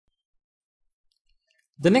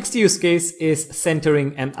The next use case is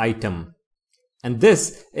centering an item. And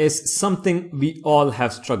this is something we all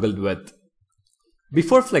have struggled with.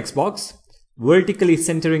 Before Flexbox, vertically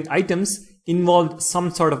centering items involved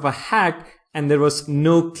some sort of a hack and there was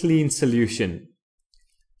no clean solution.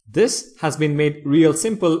 This has been made real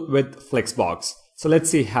simple with Flexbox. So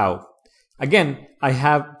let's see how. Again, I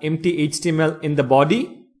have empty HTML in the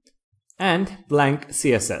body and blank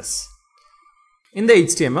CSS. In the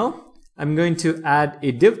HTML, I'm going to add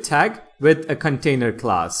a div tag with a container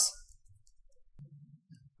class.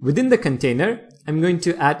 Within the container, I'm going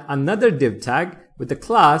to add another div tag with the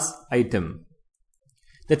class item.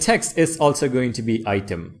 The text is also going to be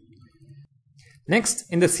item. Next,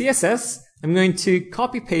 in the CSS, I'm going to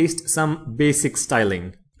copy paste some basic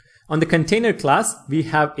styling. On the container class, we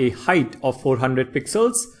have a height of 400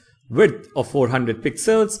 pixels, width of 400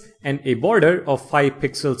 pixels, and a border of 5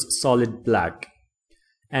 pixels solid black.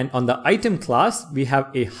 And on the item class, we have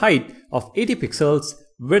a height of 80 pixels,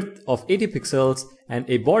 width of 80 pixels, and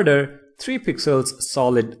a border 3 pixels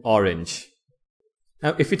solid orange.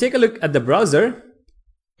 Now, if you take a look at the browser,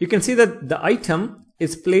 you can see that the item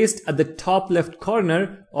is placed at the top left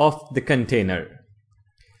corner of the container.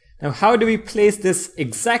 Now, how do we place this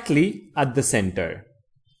exactly at the center?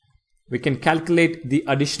 We can calculate the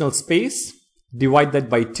additional space, divide that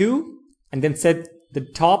by 2, and then set the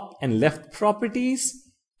top and left properties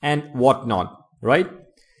and whatnot, right?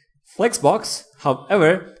 Flexbox,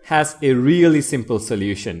 however, has a really simple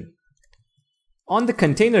solution. On the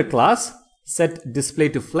container class, set display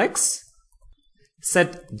to flex,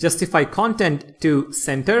 set justify content to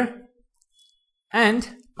center,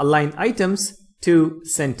 and align items to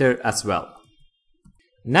center as well.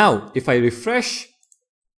 Now, if I refresh,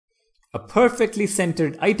 a perfectly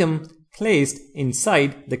centered item placed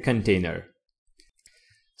inside the container.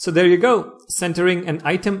 So there you go, centering an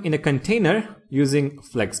item in a container using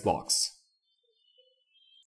Flexbox.